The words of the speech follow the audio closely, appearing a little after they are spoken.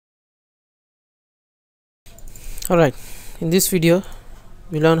Alright, in this video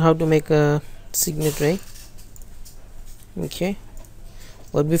we learn how to make a signet ring. Okay,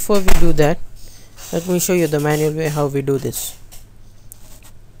 but before we do that, let me show you the manual way how we do this.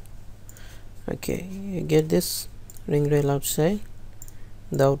 Okay, you get this ring rail outside,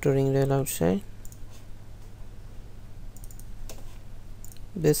 the outer ring rail outside.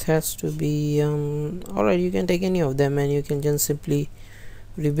 This has to be alright, you can take any of them and you can just simply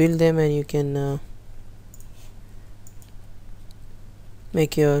rebuild them, and you can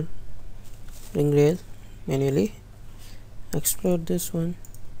make your ring rail manually. Explode this one.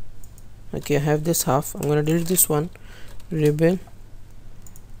 Okay, I have this half. I'm gonna delete this one, rebuild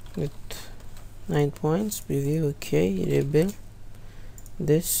with 9 points, preview. Okay, rebuild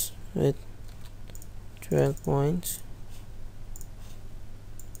this with 12 points.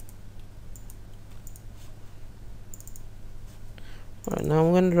 Alright, now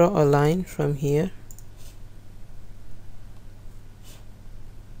I'm gonna draw a line from here.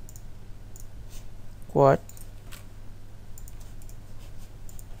 Quad.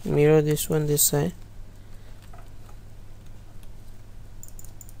 Mirror this one this side.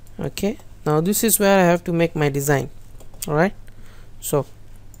 Okay, now this is where I have to make my design. Alright, so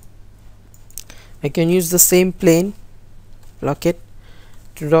I can use the same plane, lock it,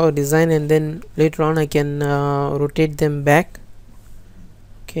 to draw a design, and then later on I can rotate them back.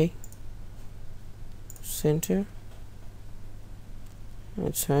 Okay, center.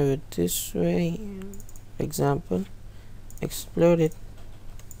 Let's have it this way. Example, explode it.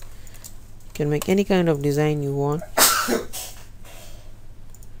 You can make any kind of design you want.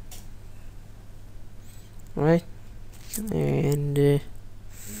 Right, and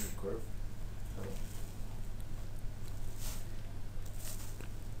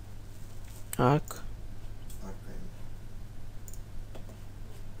arc.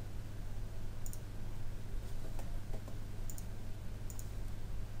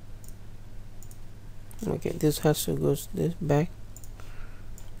 Okay, this has to go this back.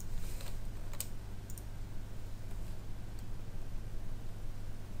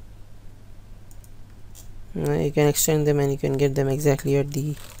 You can extend them and you can get them exactly at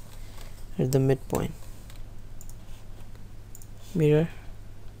the midpoint. Mirror,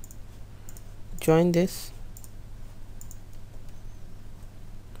 join this.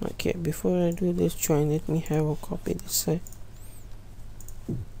 Okay, before I do this join, let me have a copy this side.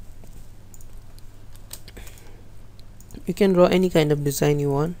 You can draw any kind of design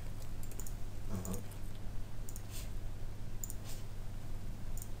you want.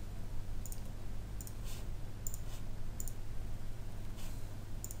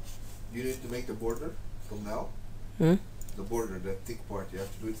 You need to make the border from now? The border, that thick part, you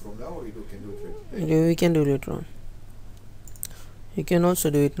have to do it from now, or you can do it later? We can do it later on. You can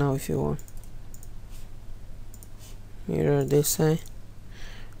also do it now if you want. Mirror this side.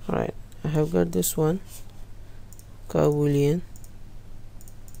 Alright, I have got this one. Curve boolean.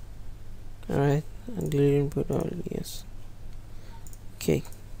 Alright, and delete input already, yes. Okay.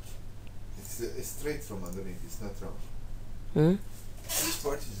 It's straight from underneath, it's not round. This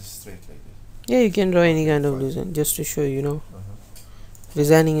part is straight like this. Yeah, you can draw any kind of design, just to show you know.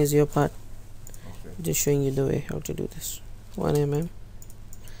 Designing is your part. Okay. Just showing you the way how to do this. 1 mm.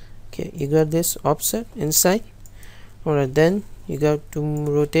 Okay, you got this offset inside. Alright, then you got to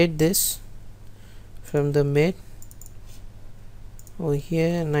rotate this from the mid over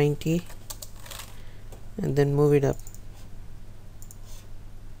here 90, and then move it up.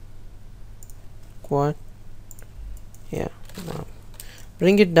 Quad. Yeah, now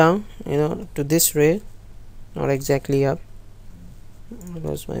bring it down, you know, to this rail, not exactly up. That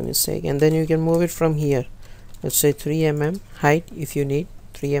was my mistake. And then you can move it from here, let's say 3 mm height, if you need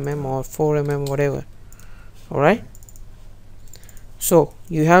 3 mm or 4 mm, whatever. Alright, so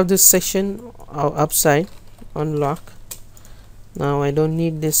you have this section upside, unlock. Now I don't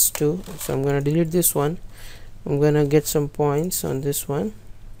need this too, so I'm gonna delete this one. I'm gonna get some points on this one,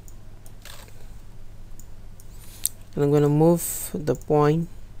 and I'm gonna move the point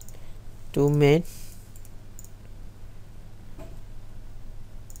to mid.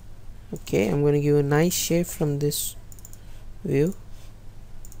 Okay, I'm gonna give a nice shape from this view.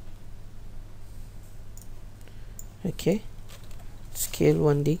 Okay, scale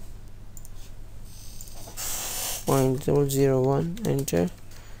 1D, 0.001, enter.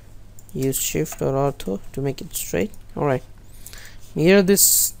 Use shift or ortho to make it straight. Alright, mirror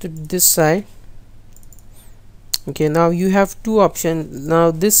this to this side. Okay, now you have two options.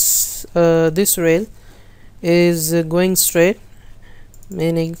 Now this rail is going straight,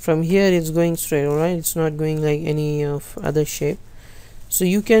 meaning from here it's going straight. Alright, it's not going like any of other shape. So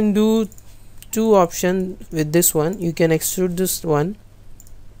you can do two options with this one. You can extrude this one,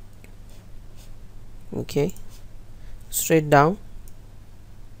 okay, straight down,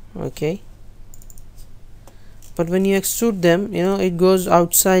 okay, but when you extrude them, you know, it goes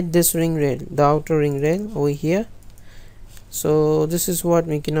outside this ring rail, the outer ring rail over here. So this is what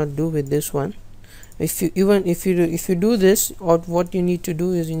we cannot do with this one. If you do this, or what you need to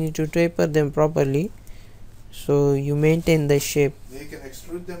do is you need to taper them properly, so you maintain the shape. You can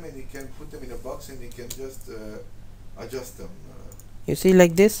extrude them and you can put them in a box and you can just adjust them. You see,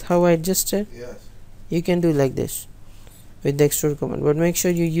 like this, how I adjusted? Yes. You can do like this with the extrude command, but make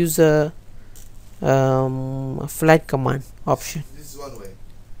sure you use a flat command option. This is one way.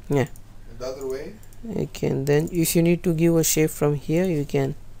 Yeah. And the other way? You can, then if you need to give a shape from here, you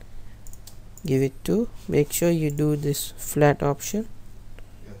can give it to. Make sure you do this flat option.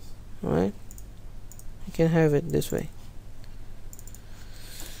 Yes. Alright. You can have it this way.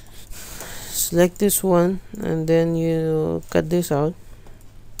 Select this one and then you cut this out.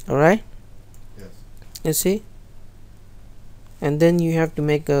 Alright. Yes. You see, and then you have to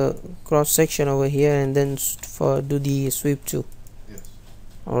make a cross section over here and then do the sweep too. Yes.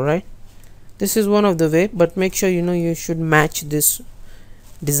 Alright, this is one of the way, but make sure you know you should match this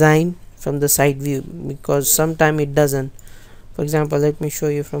design from the side view, because sometime it doesn't. For example, let me show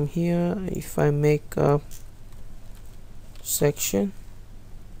you from here. If I make a section,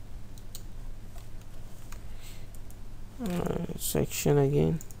 section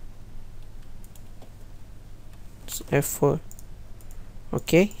again, it's F4.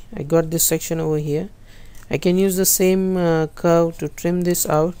 Okay, I got this section over here. I can use the same curve to trim this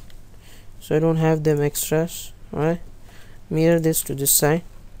out so I don't have them extras. Alright, mirror this to this side.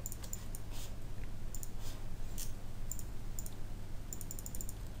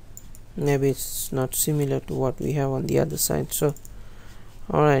 Maybe it's not similar to what we have on the other side. So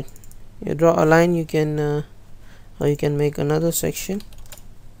alright, you draw a line, you can or you can make another section.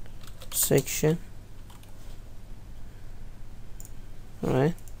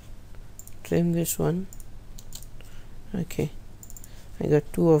 Alright, trim this one. Okay, I got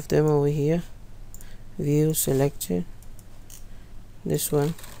two of them over here. View selected. This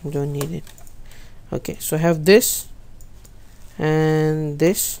one, don't need it. Okay, so I have this and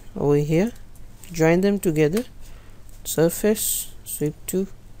this over here. Join them together. Surface, sweep to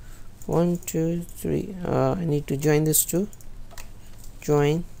 1 2 3. I need to join this too.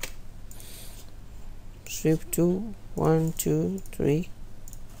 Join, sweep to 1 2 3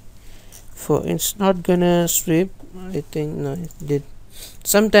 4. It's not gonna sweep, I think. No, it did.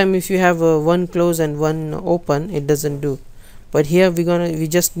 Sometime if you have one close and one open, it doesn't do, but here we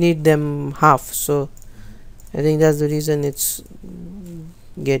just need them half, so I think that's the reason it's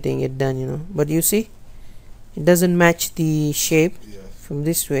getting it done, you know. But you see, it doesn't match the shape. Yes. From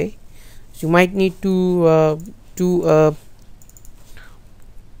this way, so you might need to do a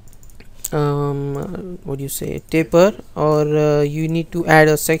what do you say, taper, or you need to add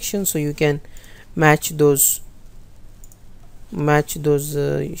a section so you can match those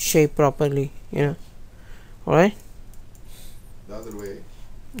shape properly, you know. Alright, The other way.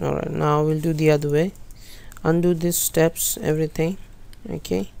 alright, now we'll do the other way. Undo these steps, everything.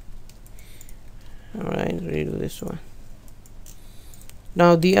 Okay, alright, redo this one.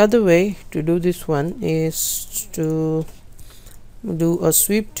 Now the other way to do this one is to do a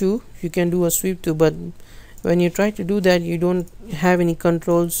sweep to. You can do a sweep to, but when you try to do that, you don't have any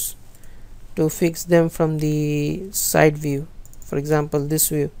controls to fix them from the side view. For example, this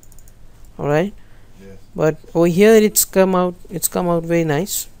view. Alright. Yes. But over here it's come out very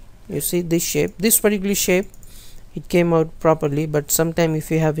nice. You see this shape, this particular shape, it came out properly, but sometime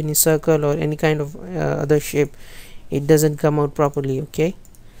if you have any circle or any kind of other shape, it doesn't come out properly. Okay,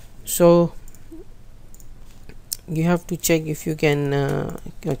 so you have to check if you can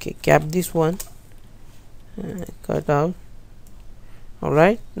okay, cap this one, cut out.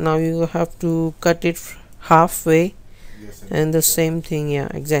 Alright, now you have to cut it halfway. Yes, And the same thing, yeah,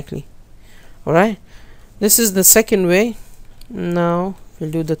 exactly. Alright, this is the second way. Now we'll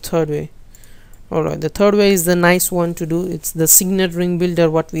do the third way. Alright, the third way is the nice one to do. It's the Signet Ring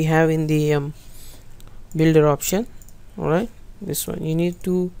builder, what we have in the builder option. Alright, this one you need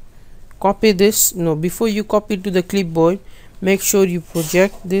to copy this. No, before you copy to the clipboard, make sure you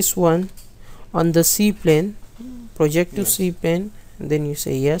project this one on the C plane, project to C plane, and then you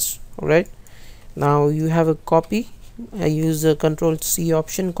say yes. Alright, now you have a copy. I use the Control C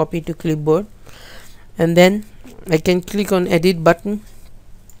option, copy to clipboard, and then I can click on edit button.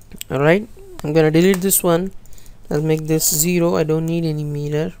 Alright, I'm gonna delete this one. I'll make this 0. I don't need any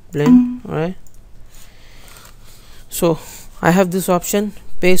mirror blend. Alright, so I have this option,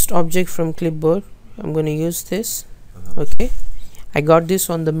 paste object from clipboard. I'm going to use this. Okay, I got this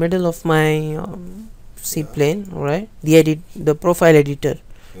on the middle of my C plane. Alright, the profile editor.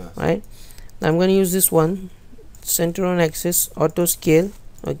 Right, I'm going to use this one, center on axis, auto scale.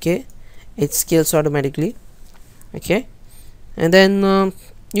 Okay, it scales automatically. Okay, and then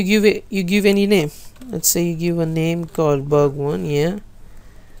you give any name. Let's say you give a name called bug1. Yeah,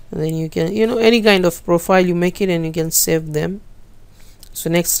 and then you can, any kind of profile you make it, and you can save them. So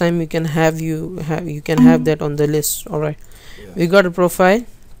next time you can have that on the list. Alright, we got a profile.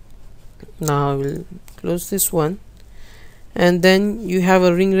 Now we'll close this one, and then you have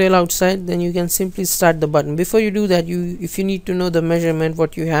a ring rail outside. Then you can simply start the button. Before you do that, if you need to know the measurement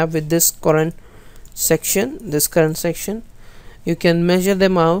what you have with this current section, you can measure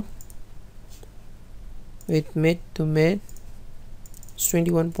them out with mid to mid. It's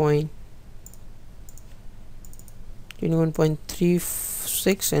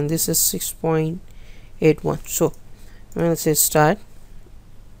 21.36, and this is 6.81. so let's say start.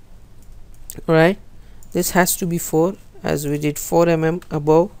 Alright, this has to be 4, as we did 4 mm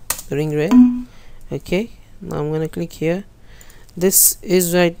above the ring rail. Okay, now I'm gonna click here. This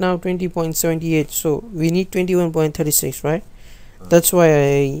is right now 20.78, so we need 21.36, right? That's why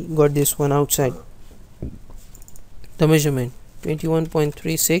I got this one outside. The measurement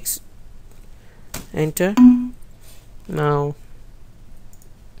 21.36, enter. Now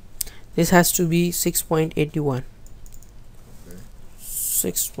this has to be 6.81.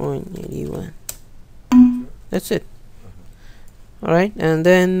 6.81. That's it. Alright, and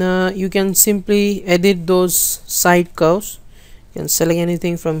then you can simply edit those side curves. You can select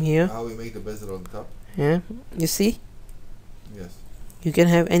anything from here. How we make the bezel on top? Yeah, you see? Yes. You can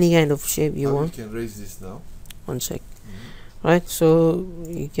have any kind of shape you want. You can raise this now. One sec. Right, so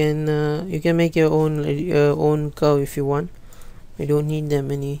you can make your own curve if you want. You don't need them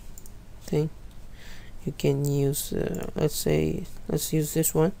anything. You can use let's use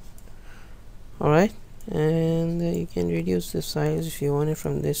this one. Alright, and you can reduce the size if you want it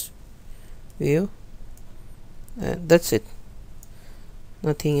from this view. That's it,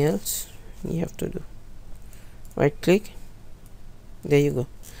 nothing else you have to do. Right click, there you go.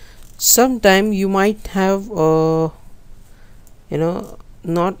 Sometime you might have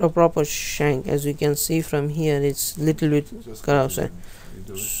not a proper shank. As you can see from here, it's little bit cut outside,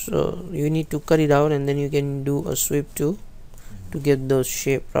 so you need to cut it out, and then you can do a sweep to get those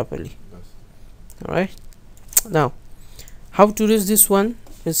shape properly. Alright, now how to use this one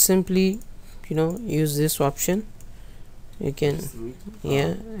is simply use this option. You can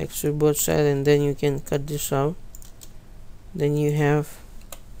extrude both sides, and then you can cut this out. Then you have,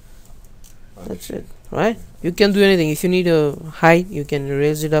 that's it. Right, you can do anything. If you need a height, you can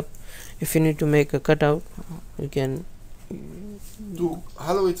raise it up. If you need to make a cutout, you can. To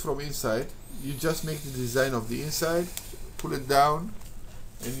hollow it from inside, you just make the design of the inside, pull it down,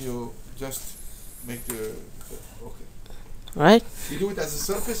 and you just make the okay. Right, you do it as a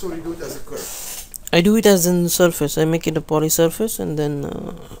surface, or you do it as a curve? I do it as in surface. I make it a poly surface, and then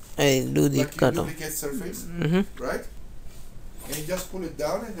I do the like cutout. Duplicate surface, right? And you just pull it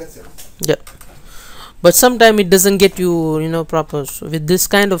down, and that's it. Yeah, but sometimes it doesn't get you proper. So with this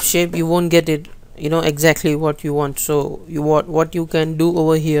kind of shape, you won't get it exactly what you want. So what you can do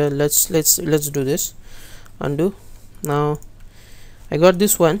over here, let's do this. Undo. Now I got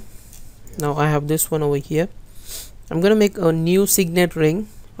this one. Now I have this one over here. I'm gonna make a new signet ring,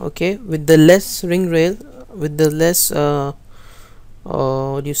 okay, with the less ring rail, with the less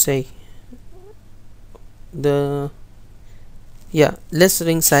what do you say, less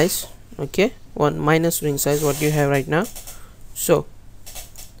ring size. Okay, one minus ring size what you have right now. So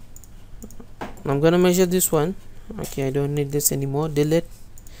I'm gonna measure this one. Okay, I don't need this anymore. Delete.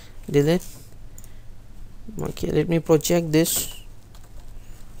 Okay, let me project this.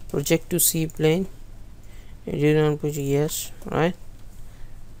 Project to C plane. Edit on project, yes. Right,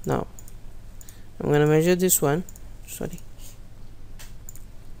 now I'm gonna measure this one. Sorry.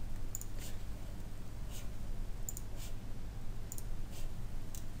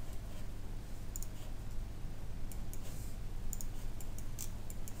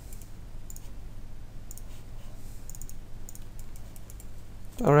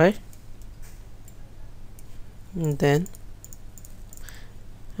 Alright, and then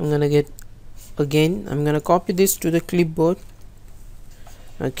I'm gonna copy this to the clipboard.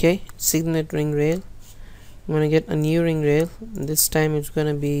 Okay, signet ring rail. I'm gonna get a new ring rail. This time it's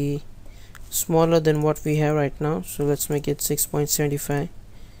gonna be smaller than what we have right now, so let's make it 6.75.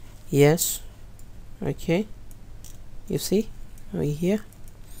 yes. Okay, you see over here,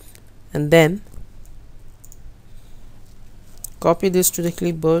 and then copy this to the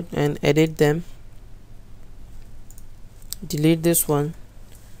clipboard and edit them. Delete this one,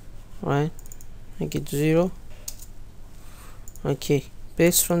 right? Make it 0. Okay,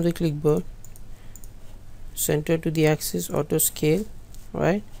 paste from the clipboard, center to the axis, auto scale,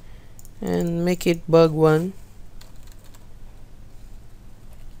 right? And make it bug 1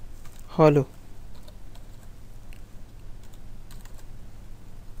 hollow.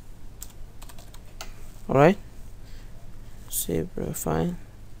 Alright, save profile.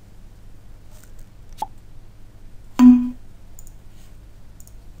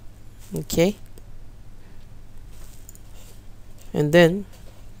 Okay, and then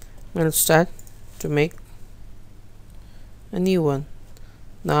I'll start to make a new one.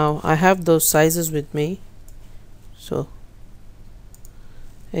 Now I have those sizes with me, so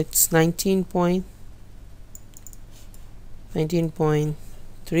it's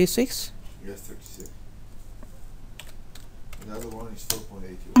 19.36. Yes, 36. Another one is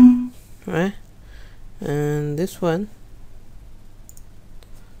 4.81. Right, and this one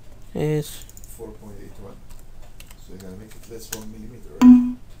is 4.81. So you're gonna make it less 1 millimeter,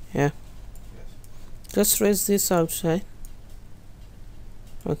 right? yeah. Yes. Just raise this outside.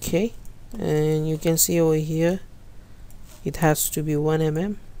 Okay, and you can see over here it has to be 1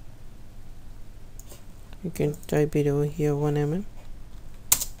 mm. You can type it over here, 1 mm.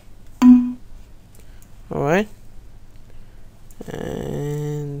 Alright,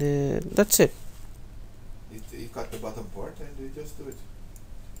 and that's it. You cut the bottom part and you just do it.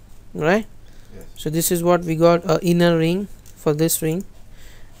 Right, Yes. so this is what we got, a inner ring for this ring,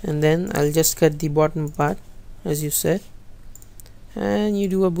 and then I'll just cut the bottom part as you said, and you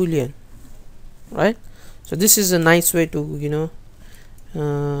do a boolean, right? So this is a nice way to, you know,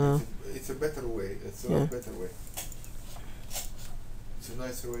 It's a better way. It's a yeah. lot better way. It's a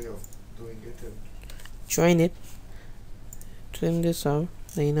nicer way of doing it. And join it, trim this out,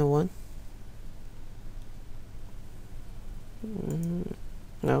 the inner one.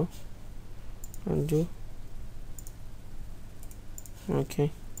 No, undo.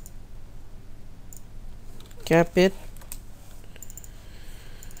 Okay, cap it.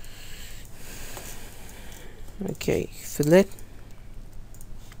 Okay, fillet.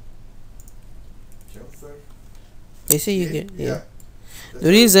 chamfer. You see, you get, yeah. That's The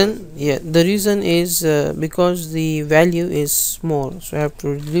reason, yeah, the reason is because the value is small, so I have to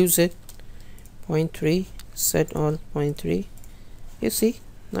reduce it. 0.3, set all 0.3. You see,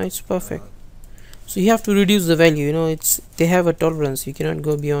 now it's perfect. So you have to reduce the value, you know, they have a tolerance, you cannot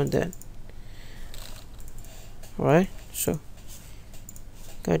go beyond that. Alright, so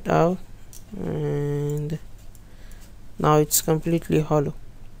cut out, and now it's completely hollow,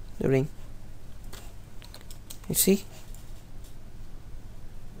 the ring. You see?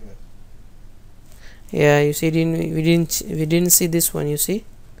 Yeah, you see, we didn't see this one. You see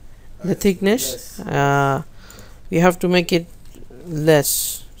the thickness. Yes. We have to make it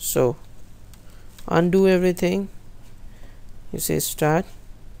less, so undo everything. You say start.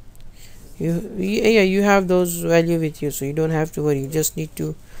 You have those value with you, so you don't have to worry. You just need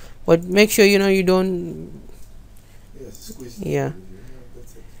to, but make sure, you know, you don't. Yes, squeeze it. Yeah,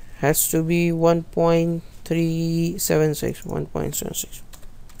 That's it. has to be 1.376. 1.76.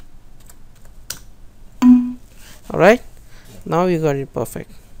 Alright, now you got it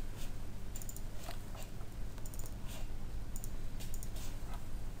perfect.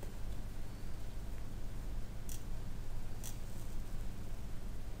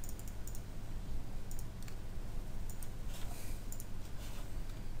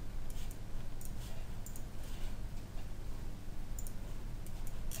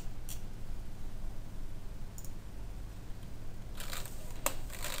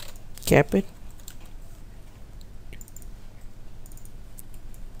 Cap it.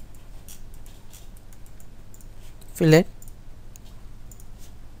 Fillet.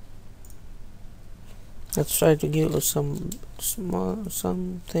 Let's try to give us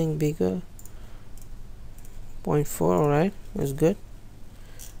something bigger. 0.4. Alright, that's good.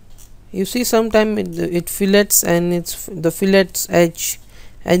 You see, sometimes it fillets, and the fillet's edge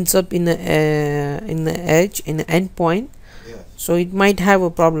ends up in the end point. Yes. So it might have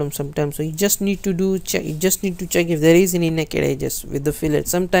a problem sometimes. So you just need to check. You just need to check if there is any naked edges with the fillet.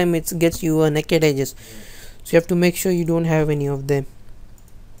 Sometimes it gets you a naked edges. So you have to make sure you don't have any of them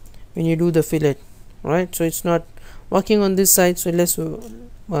when you do the fillet, right? So it's not working on this side, so let's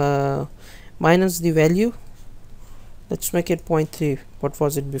minus the value. Let's make it 0.3. What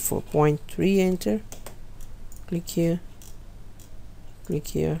was it before? 0.3. Enter. Click here, click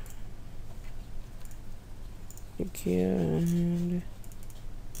here, click here, and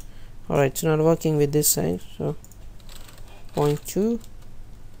alright, it's not working with this side, so 0.2.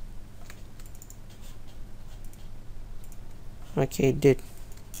 Okay, it did.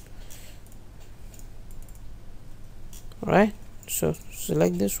 Alright, so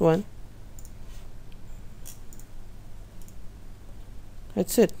select this one.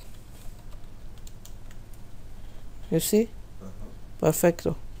 That's it. You see?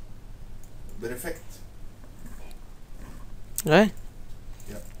 Perfecto. Perfect. Right?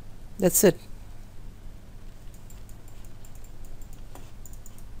 Yeah. That's it.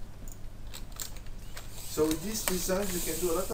 So with these designs you can do a lot